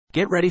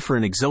Get ready for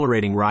an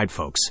exhilarating ride,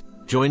 folks.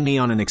 Join me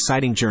on an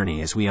exciting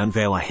journey as we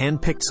unveil a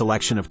hand-picked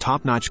selection of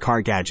top-notch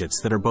car gadgets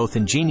that are both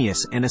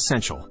ingenious and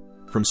essential.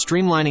 From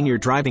streamlining your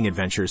driving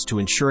adventures to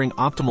ensuring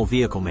optimal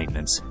vehicle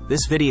maintenance,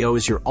 this video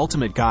is your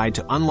ultimate guide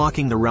to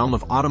unlocking the realm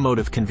of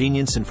automotive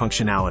convenience and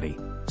functionality.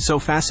 So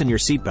fasten your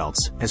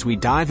seatbelts as we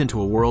dive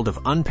into a world of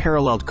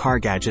unparalleled car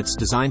gadgets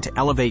designed to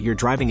elevate your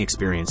driving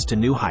experience to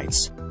new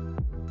heights.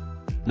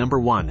 Number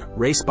 1.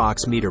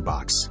 Racebox Meter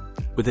Box.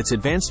 With its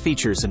advanced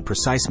features and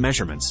precise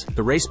measurements,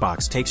 the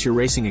Racebox takes your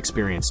racing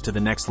experience to the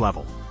next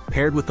level.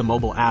 Paired with the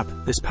mobile app,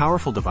 this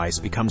powerful device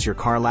becomes your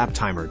car lap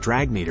timer,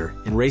 drag meter,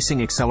 and racing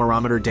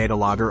accelerometer data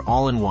logger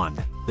all in one.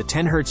 The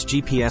 10Hz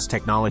GPS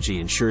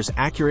technology ensures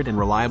accurate and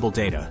reliable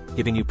data,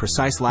 giving you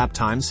precise lap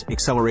times,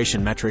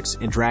 acceleration metrics,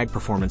 and drag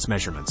performance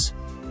measurements.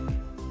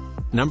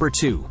 Number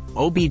 2.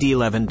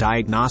 OBD11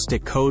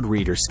 Diagnostic Code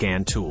Reader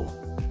Scan Tool.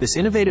 This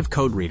innovative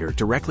code reader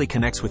directly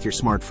connects with your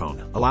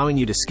smartphone, allowing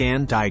you to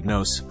scan,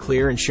 diagnose,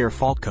 clear, and share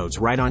fault codes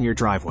right on your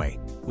driveway.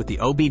 With the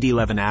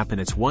OBD11 app and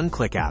its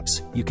one-click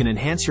apps, you can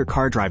enhance your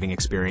car driving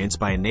experience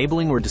by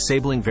enabling or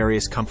disabling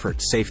various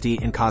comfort, safety,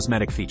 and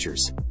cosmetic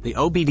features. The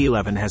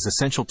OBD11 has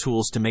essential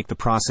tools to make the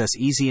process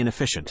easy and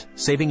efficient,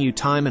 saving you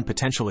time and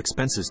potential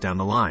expenses down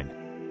the line.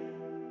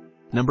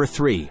 Number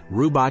 3.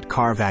 Roobot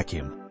Car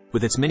Vacuum.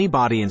 With its mini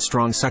body and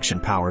strong suction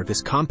power,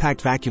 this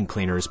compact vacuum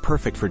cleaner is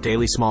perfect for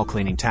daily small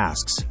cleaning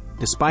tasks.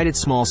 Despite its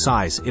small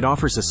size, it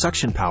offers a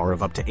suction power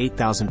of up to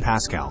 8,000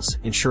 pascals,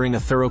 ensuring a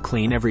thorough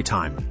clean every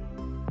time.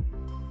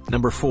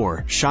 Number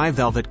 4. Shy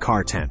Velvet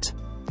Car Tent.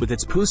 With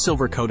its poo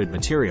silver-coated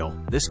material,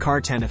 this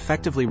car tent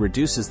effectively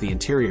reduces the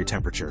interior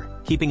temperature,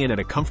 keeping it at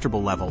a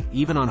comfortable level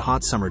even on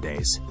hot summer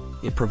days.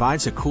 It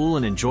provides a cool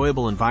and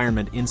enjoyable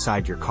environment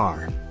inside your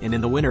car, and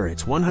in the winter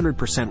its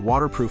 100%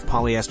 waterproof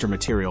polyester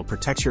material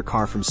protects your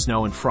car from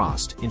snow and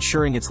frost,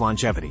 ensuring its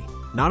longevity.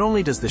 Not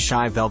only does the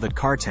Shy Velvet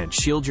Car Tent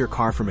shield your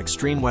car from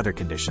extreme weather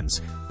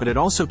conditions, but it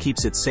also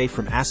keeps it safe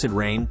from acid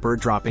rain, bird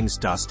droppings,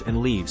 dust,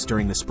 and leaves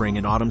during the spring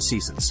and autumn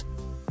seasons.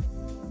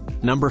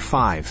 Number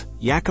 5.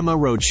 Yakima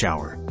Road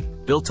Shower.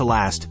 Built to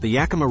last, the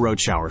Yakima Road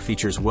Shower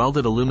features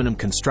welded aluminum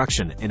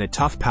construction and a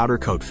tough powder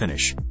coat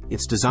finish.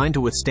 It's designed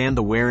to withstand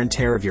the wear and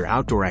tear of your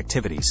outdoor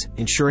activities,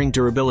 ensuring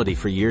durability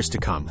for years to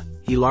come.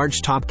 The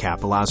large top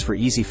cap allows for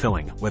easy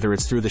filling, whether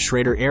it's through the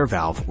Schrader air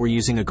valve or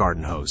using a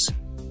garden hose.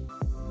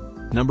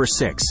 Number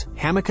 6.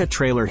 Hammock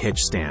Trailer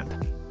Hitch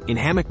Stand. In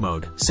hammock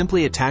mode,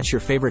 simply attach your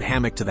favorite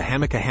hammock to the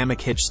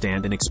hammock hitch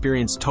stand and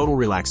experience total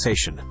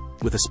relaxation.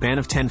 With a span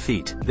of 10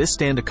 feet, this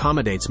stand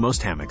accommodates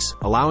most hammocks,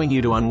 allowing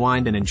you to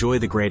unwind and enjoy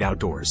the great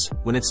outdoors.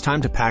 When it's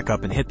time to pack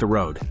up and hit the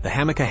road, the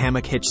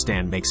hammock hitch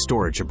stand makes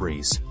storage a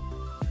breeze.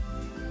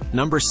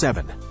 Number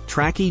 7.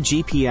 Tracky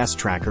GPS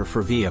Tracker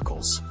for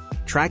Vehicles.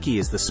 Tracky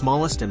is the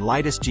smallest and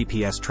lightest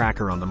GPS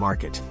tracker on the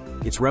market.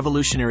 Its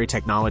revolutionary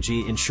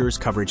technology ensures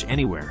coverage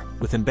anywhere,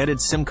 with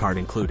embedded SIM card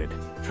included.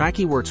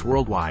 Tracky works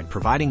worldwide,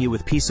 providing you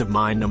with peace of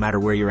mind no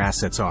matter where your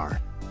assets are.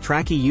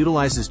 Tracky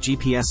utilizes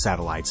GPS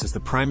satellites as the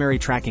primary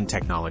tracking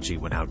technology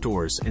when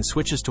outdoors and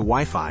switches to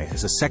Wi-Fi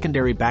as a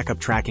secondary backup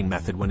tracking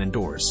method when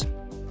indoors.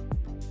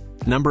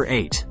 Number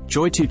 8.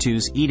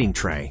 Joy22's Eating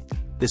Tray.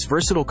 This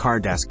versatile car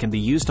desk can be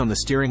used on the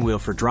steering wheel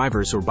for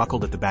drivers or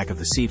buckled at the back of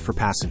the seat for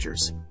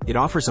passengers. It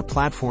offers a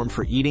platform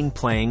for eating,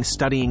 playing,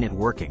 studying, and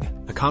working,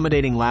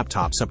 accommodating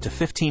laptops up to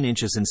 15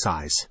 inches in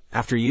size.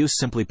 After use,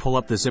 simply pull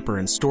up the zipper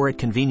and store it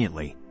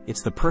conveniently.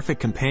 It's the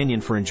perfect companion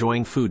for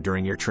enjoying food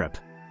during your trip.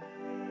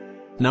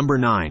 Number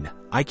 9.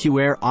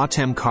 IQAir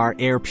Autem Car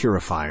Air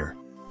Purifier.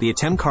 The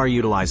Autem car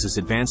utilizes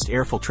advanced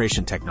air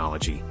filtration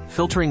technology,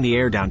 filtering the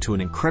air down to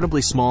an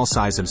incredibly small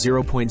size of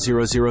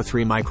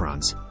 0.003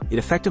 microns. It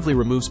effectively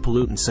removes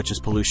pollutants such as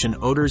pollution,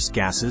 odors,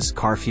 gases,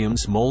 car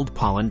fumes, mold,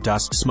 pollen,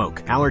 dust,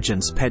 smoke,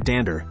 allergens, pet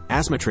dander,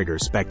 asthma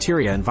triggers,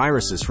 bacteria, and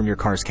viruses from your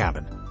car's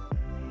cabin.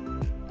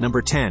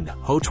 Number 10.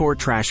 Hotor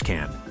Trash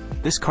Can.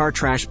 This car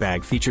trash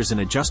bag features an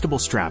adjustable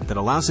strap that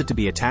allows it to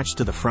be attached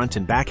to the front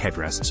and back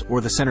headrests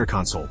or the center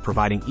console,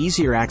 providing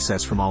easier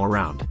access from all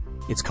around.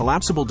 Its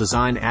collapsible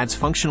design adds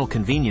functional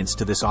convenience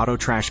to this auto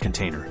trash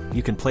container.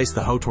 You can place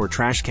the Hotor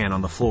trash can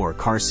on the floor,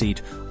 car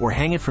seat, or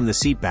hang it from the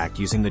seat back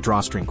using the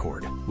drawstring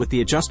cord. With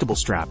the adjustable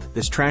strap,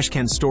 this trash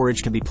can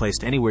storage can be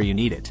placed anywhere you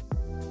need it.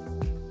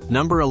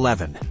 Number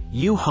 11.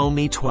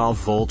 U-Homey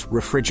 12-volt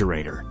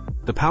Refrigerator.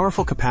 The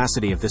powerful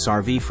capacity of this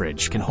RV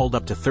fridge can hold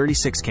up to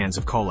 36 cans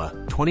of cola,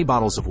 20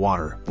 bottles of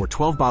water, or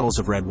 12 bottles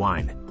of red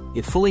wine.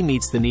 It fully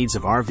meets the needs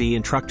of RV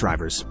and truck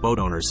drivers, boat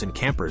owners, and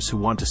campers who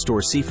want to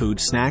store seafood,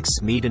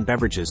 snacks, meat, and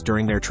beverages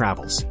during their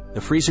travels.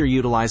 The freezer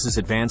utilizes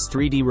advanced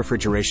 3D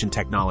refrigeration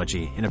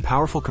technology and a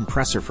powerful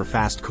compressor for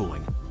fast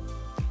cooling.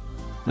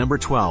 Number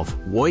 12.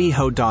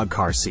 Woiho Dog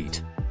Car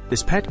Seat.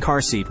 This pet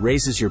car seat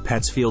raises your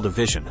pet's field of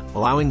vision,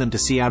 allowing them to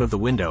see out of the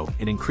window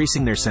and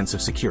increasing their sense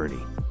of security.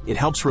 It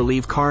helps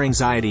relieve car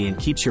anxiety and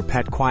keeps your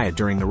pet quiet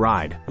during the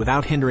ride,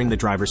 without hindering the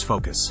driver's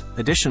focus.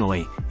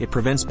 Additionally, it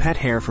prevents pet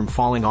hair from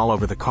falling all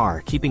over the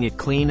car, keeping it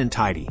clean and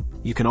tidy.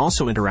 You can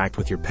also interact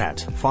with your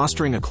pet,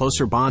 fostering a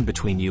closer bond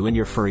between you and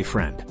your furry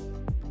friend.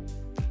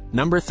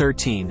 Number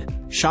 13.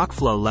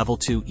 ShockFlow Level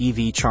 2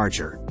 EV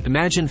Charger.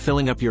 Imagine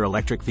filling up your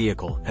electric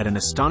vehicle at an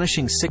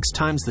astonishing 6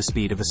 times the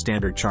speed of a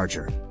standard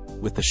charger.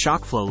 With the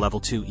ShockFlow Level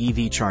 2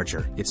 EV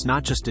Charger, it's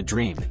not just a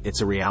dream, it's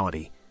a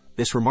reality.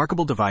 This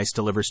remarkable device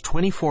delivers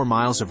 24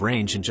 miles of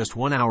range in just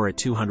 1 hour at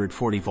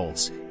 240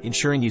 volts,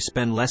 ensuring you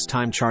spend less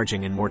time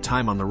charging and more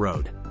time on the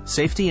road.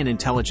 Safety and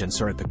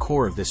intelligence are at the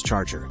core of this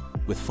charger.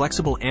 With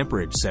flexible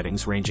amperage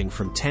settings ranging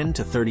from 10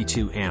 to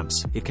 32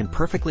 amps, it can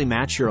perfectly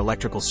match your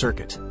electrical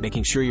circuit,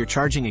 making sure your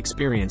charging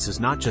experience is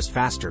not just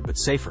faster but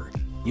safer.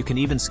 You can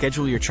even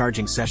schedule your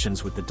charging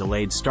sessions with the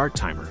delayed start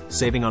timer,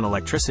 saving on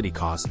electricity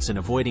costs and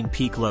avoiding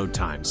peak load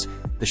times.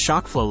 The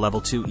ShockFlow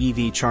Level 2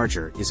 EV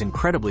Charger is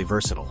incredibly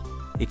versatile.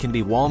 It can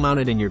be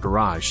wall-mounted in your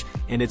garage,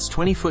 and its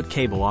 20-foot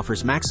cable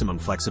offers maximum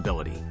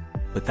flexibility.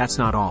 But that's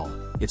not all.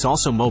 It's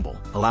also mobile,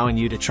 allowing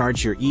you to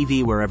charge your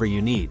EV wherever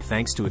you need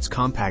thanks to its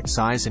compact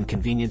size and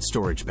convenient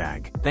storage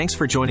bag. Thanks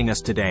for joining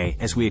us today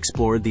as we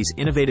explored these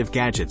innovative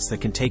gadgets that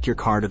can take your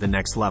car to the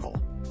next level.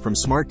 From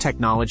smart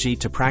technology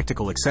to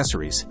practical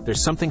accessories,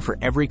 there's something for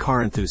every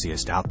car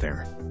enthusiast out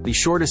there. Be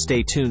sure to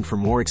stay tuned for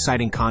more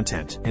exciting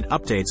content and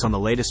updates on the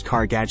latest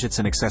car gadgets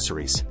and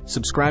accessories.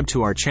 Subscribe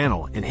to our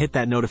channel and hit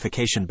that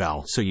notification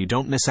bell so you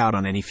don't miss out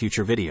on any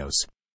future videos.